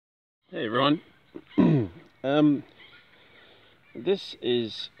Hey everyone. This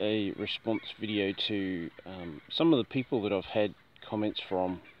is a response video to some of the people that I've had comments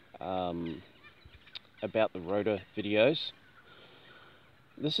from about the rotor videos.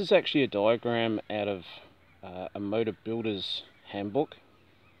 This is actually a diagram out of a motor builder's handbook.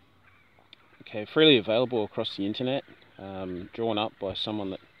 Okay, freely available across the internet, drawn up by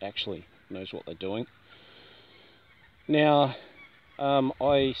someone that actually knows what they're doing. Now,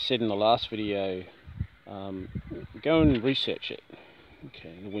 I said in the last video, go and research it.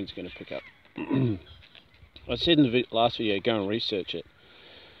 Okay, the wind's going to pick up. I said in the last video, go and research it.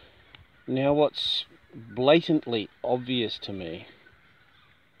 Now, what's blatantly obvious to me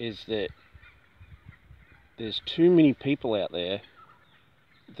is that there's too many people out there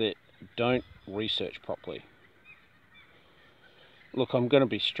that don't research properly. Look, I'm going to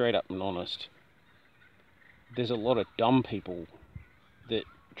be straight up and honest. There's a lot of dumb people that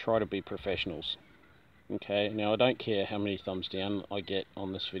try to be professionals. Okay, now I don't care how many thumbs down I get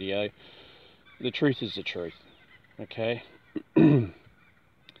on this video. The truth is the truth. Okay.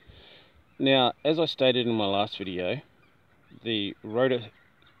 Now, as I stated in my last video, the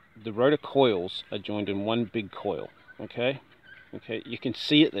rotor coils are joined in one big coil. Okay, you can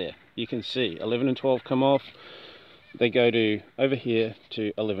see it there. You can see 11 and 12 come off. They go to over here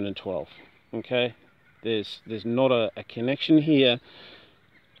to 11 and 12. Okay, there's not a connection here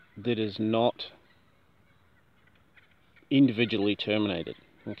that is not individually terminated.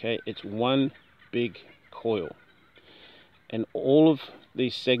 Okay, it's one big coil, and all of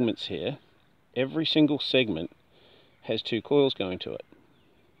these segments here, every single segment has two coils going to it.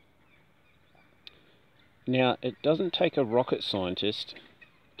 Now, it doesn't take a rocket scientist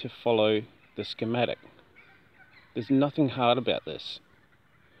to follow the schematic. There's nothing hard about this.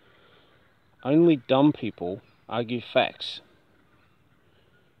 Only dumb people argue facts.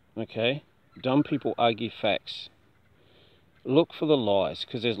 Okay, dumb people argue facts. Look for the lies,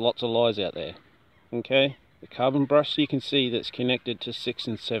 because there's lots of lies out there. Okay, the carbon brush you can see that's connected to 6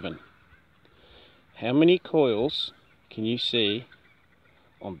 and 7. How many coils can you see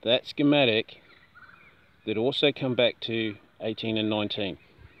on that schematic that also come back to 18 and 19?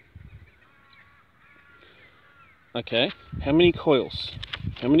 Okay, how many coils?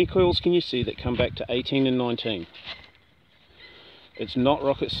 How many coils can you see that come back to 18 and 19? It's not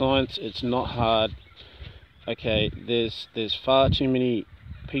rocket science, it's not hard. Okay, there's far too many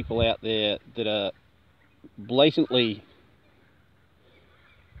people out there that are blatantly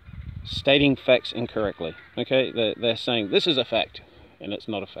stating facts incorrectly. Okay, they're saying this is a fact, and it's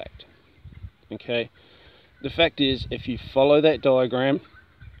not a fact. Okay, the fact is, if you follow that diagram,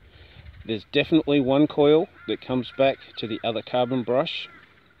 there's definitely one coil that comes back to the other carbon brush,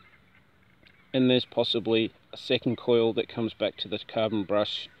 and there's possibly a second coil that comes back to the carbon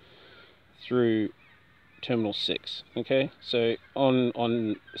brush through terminal 6. Okay, so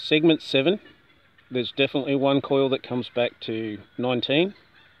on segment 7, there's definitely one coil that comes back to 19.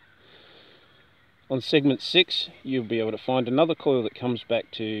 On segment 6, you'll be able to find another coil that comes back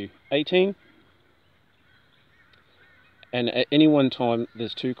to 18. And at any one time,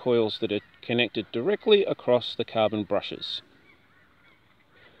 there's two coils that are connected directly across the carbon brushes.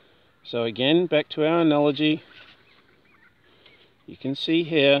 So again, back to our analogy, you can see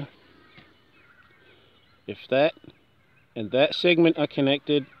here, if that and that segment are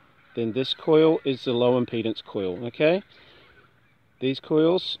connected, then this coil is the low impedance coil. Okay, these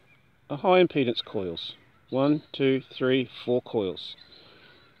coils are high impedance coils. 1, 2, 3, 4 coils.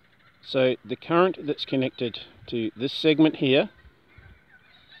 So the current that's connected to this segment here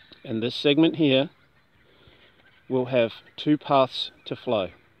and this segment here will have two paths to flow.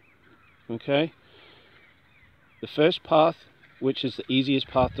 Okay, the first path, which is the easiest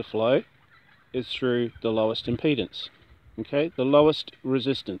path to flow, is through the lowest impedance. Okay, the lowest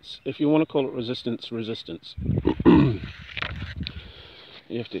resistance, if you want to call it resistance.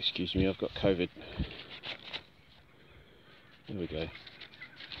 You have to excuse me, I've got COVID. There we go.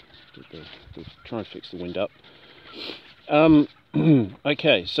 We'll try and fix the wind up.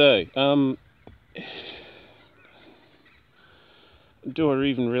 Okay, so do I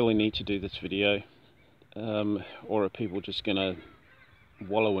even really need to do this video? Or are people just going to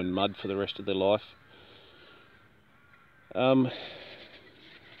wallow in mud for the rest of their life?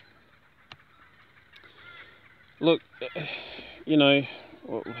 Look, you know,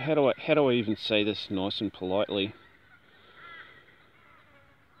 how do I even say this nice and politely?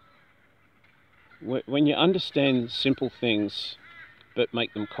 When you understand simple things but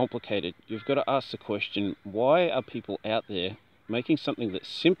make them complicated, you've got to ask the question, why are people out there making something that's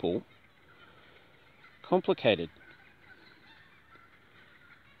simple complicated?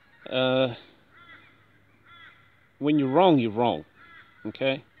 when you're wrong, you're wrong.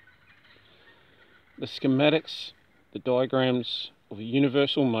 Okay? The schematics, the diagrams of a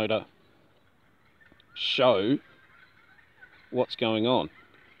universal motor show what's going on.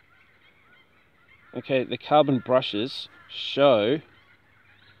 Okay, the carbon brushes show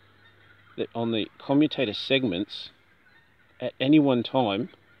that on the commutator segments, at any one time,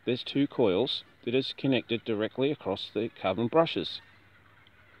 there's two coils that is connected directly across the carbon brushes.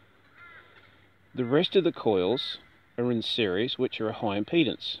 The rest of the coils are in series, which are a high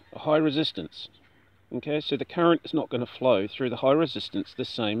impedance, a high resistance. Okay, so the current is not going to flow through the high resistance the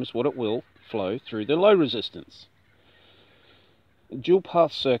same as what it will flow through the low resistance. Dual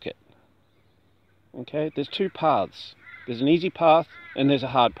path circuit. Okay, there's two paths. There's an easy path and there's a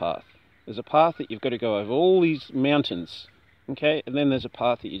hard path. There's a path that you've got to go over all these mountains. Okay, and then there's a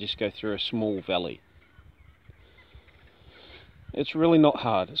path that you just go through a small valley. It's really not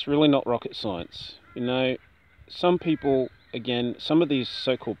hard. It's really not rocket science. You know, some people, again, some of these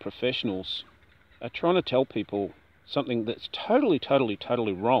so-called professionals are trying to tell people something that's totally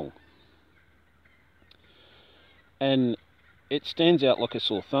wrong. And it stands out like a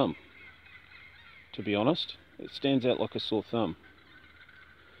sore thumb, to be honest. It stands out like a sore thumb.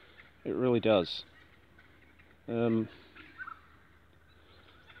 It really does.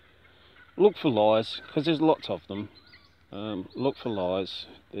 Look for lies, because there's lots of them. Look for lies.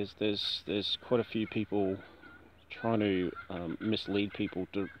 There's quite a few people trying to mislead people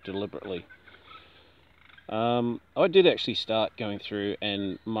deliberately. I did actually start going through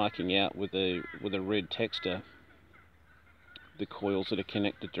and marking out with a red texter the coils that are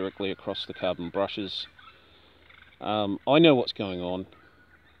connected directly across the carbon brushes. I know what's going on.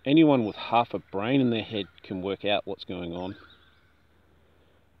 Anyone with half a brain in their head can work out what's going on.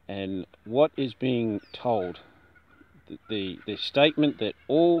 And what is being told, the statement that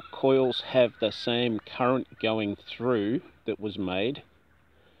all coils have the same current going through that was made,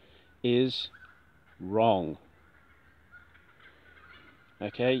 is wrong.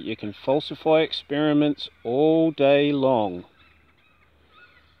 Okay, you can falsify experiments all day long,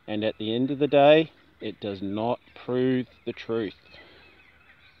 and at the end of the day, it does not prove the truth.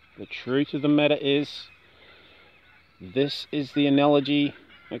 The truth of the matter is, this is the analogy.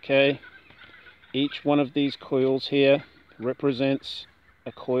 Okay, each one of these coils here represents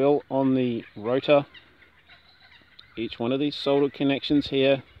a coil on the rotor. Each one of these solder connections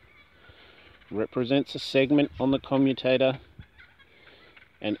here represents a segment on the commutator,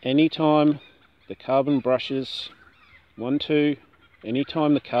 and anytime the carbon brushes,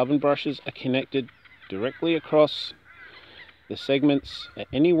 anytime the carbon brushes are connected directly across the segments at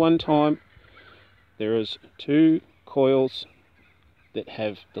any one time, there is two coils that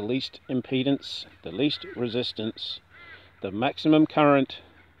have the least impedance, the least resistance, the maximum current.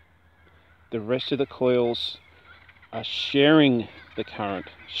 The rest of the coils are sharing the current,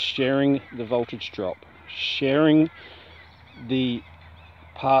 sharing the voltage drop, sharing the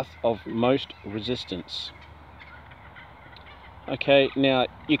path of most resistance. Okay, now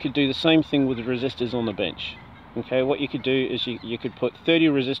you could do the same thing with the resistors on the bench. Okay, what you could do is you could put 30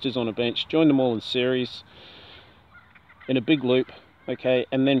 resistors on a bench, join them all in series in a big loop, okay,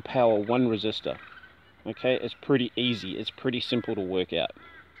 and then power one resistor. Okay, it's pretty easy, it's pretty simple to work out.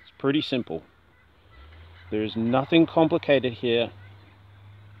 It's pretty simple. There is nothing complicated here,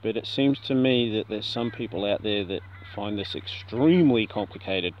 but it seems to me that there's some people out there that find this extremely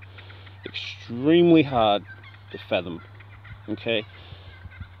complicated, extremely hard to fathom. Okay,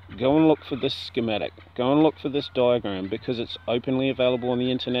 go and look for this schematic, go and look for this diagram, because it's openly available on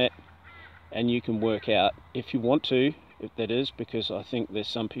the internet, and you can work out, if you want to, if that is, because I think there's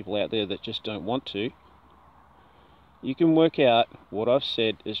some people out there that just don't want to, you can work out what I've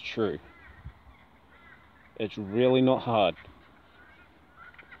said is true. It's really not hard.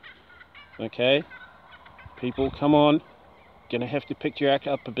 Okay, people, come on, you're gonna have to pick your act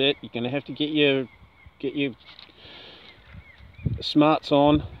up a bit. You're gonna have to get your smarts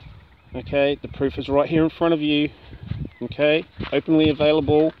on. Okay, the proof is right here in front of you. Okay, openly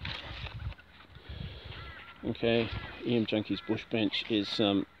available. Okay, EM Junkie's bush bench is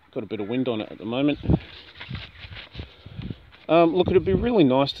got a bit of wind on it at the moment. Look, it'd be really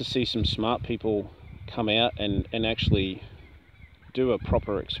nice to see some smart people come out and actually do a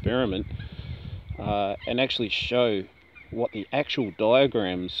proper experiment and actually show what the actual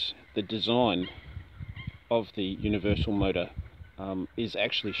diagrams, the design of the universal motor is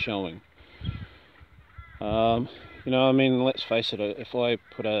actually showing. You know, I mean, let's face it, if I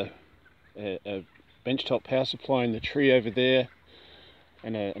put a benchtop power supply in the tree over there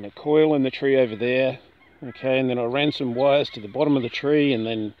and a coil in the tree over there, okay, and then I ran some wires to the bottom of the tree and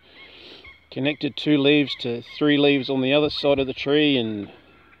then connected 2 leaves to 3 leaves on the other side of the tree, and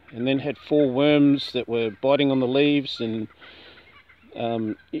then had 4 worms that were biting on the leaves, and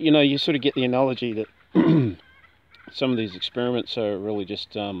you know, you sort of get the analogy that some of these experiments are really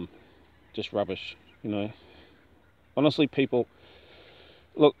just rubbish, you know. Honestly, people,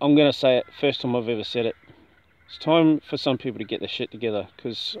 look, I'm going to say it, first time I've ever said it, it's time for some people to get their shit together,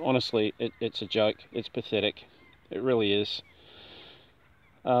 because honestly, it's a joke, it's pathetic, it really is.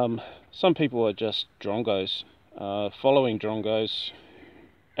 Some people are just drongos, following drongos,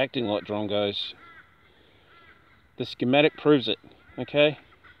 acting like drongos. The schematic proves it, okay?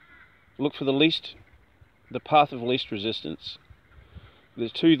 Look for the path of least resistance.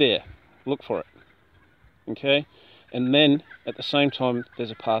 There's 2 there, look for it, okay? And then, at the same time,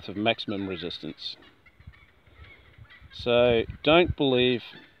 there's a path of maximum resistance. So, don't believe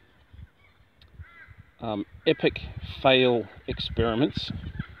epic fail experiments.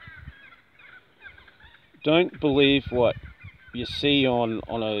 Don't believe what you see on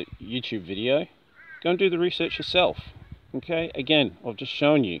a YouTube video. Go and do the research yourself. Okay, again, I've just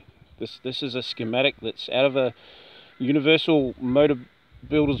shown you. This is a schematic that's out of a Universal Motor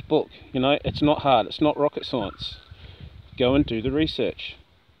Builder's book. You know, it's not hard, it's not rocket science. Go and do the research.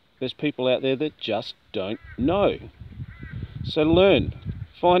 There's people out there that just don't know. So learn,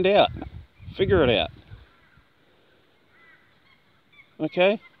 find out, figure it out.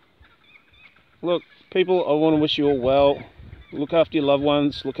 Okay? Look, people, I want to wish you all well. Look after your loved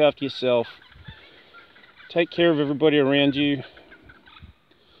ones, look after yourself. Take care of everybody around you.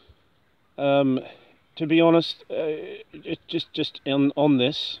 To be honest, just on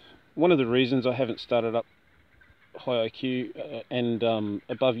this, one of the reasons I haven't started up High IQ and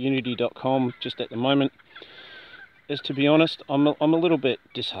AboveUnity.com just at the moment is, to be honest, I'm a little bit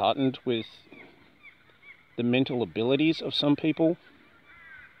disheartened with the mental abilities of some people.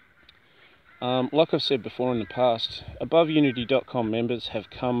 Like I've said before in the past, AboveUnity.com members have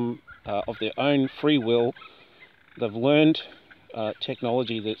come of their own free will. They've learned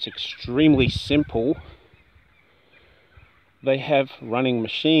technology that's extremely simple. They have running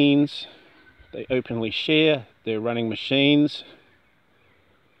machines. They openly share their running machines.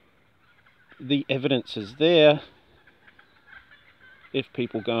 The evidence is there if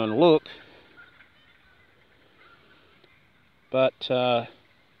people go and look. But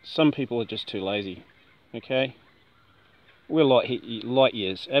some people are just too lazy, okay? We're light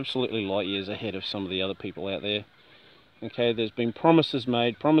years, absolutely light years ahead of some of the other people out there. Okay, there's been promises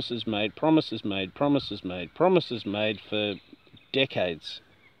made, promises made, promises made, promises made, promises made for decades.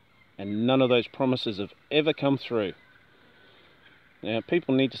 And none of those promises have ever come through. Now,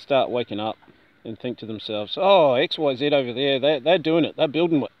 people need to start waking up and think to themselves, oh, XYZ over there, they're doing it. They're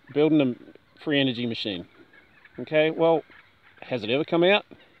building a free energy machine. Okay, well, has it ever come out?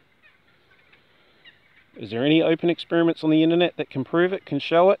 Is there any open experiments on the internet that can prove it, can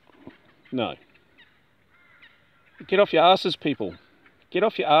show it? No. Get off your asses, people. Get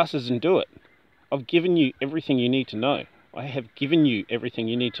off your asses and do it. I've given you everything you need to know. I have given you everything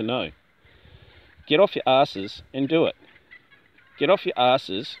you need to know. Get off your asses and do it. Get off your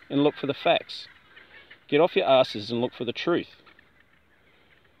asses and look for the facts. Get off your asses and look for the truth.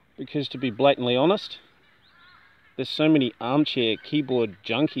 Because to be blatantly honest, there's so many armchair keyboard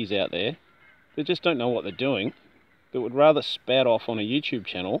junkies out there that just don't know what they're doing, that would rather spout off on a YouTube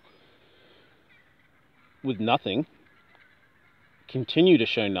channel with nothing, continue to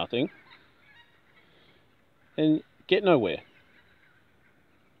show nothing, and get nowhere.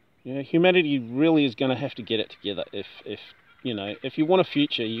 You know, humanity really is going to have to get it together. If you want a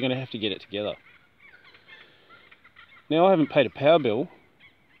future, you're going to have to get it together. Now, I haven't paid a power bill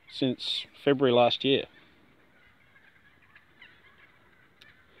since February last year.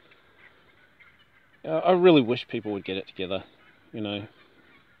 I really wish people would get it together, you know.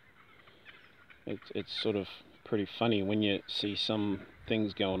 It's sort of pretty funny when you see some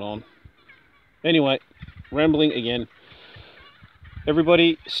things going on. Anyway, rambling again.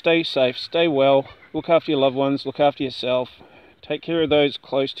 Everybody stay safe, stay well, look after your loved ones, look after yourself, take care of those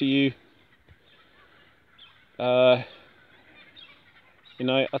close to you. You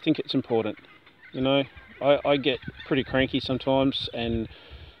know, I think it's important. You know, I get pretty cranky sometimes, and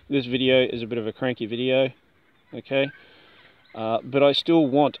this video is a bit of a cranky video, okay? But I still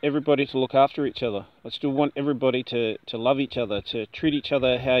want everybody to look after each other. I still want everybody to love each other, to treat each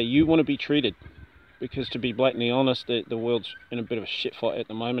other how you want to be treated. Because to be blatantly honest, the world's in a bit of a shit fight at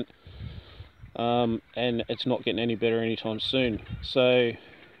the moment. And it's not getting any better anytime soon. So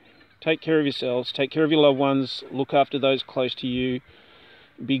take care of yourselves, take care of your loved ones, look after those close to you,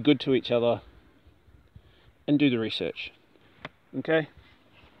 be good to each other, and do the research. Okay?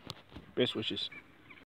 Best wishes.